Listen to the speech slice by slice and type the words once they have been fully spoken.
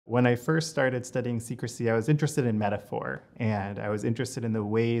When I first started studying secrecy, I was interested in metaphor, and I was interested in the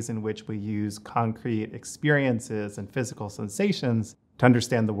ways in which we use concrete experiences and physical sensations to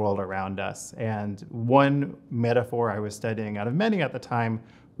understand the world around us. And one metaphor I was studying out of many at the time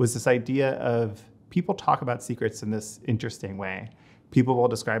was this idea of people talk about secrets in this interesting way. People will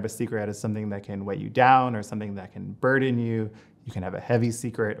describe a secret as something that can weigh you down or something that can burden you. You can have a heavy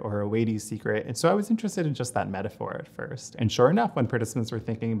secret or a weighty secret. And so I was interested in just that metaphor at first. And sure enough, when participants were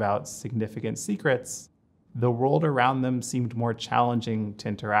thinking about significant secrets, the world around them seemed more challenging to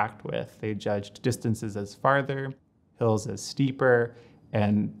interact with. They judged distances as farther, hills as steeper,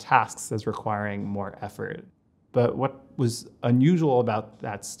 and tasks as requiring more effort. But what was unusual about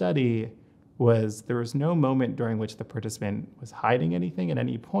that study was there was no moment during which the participant was hiding anything at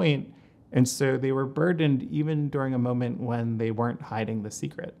any point. And so they were burdened even during a moment when they weren't hiding the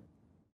secret.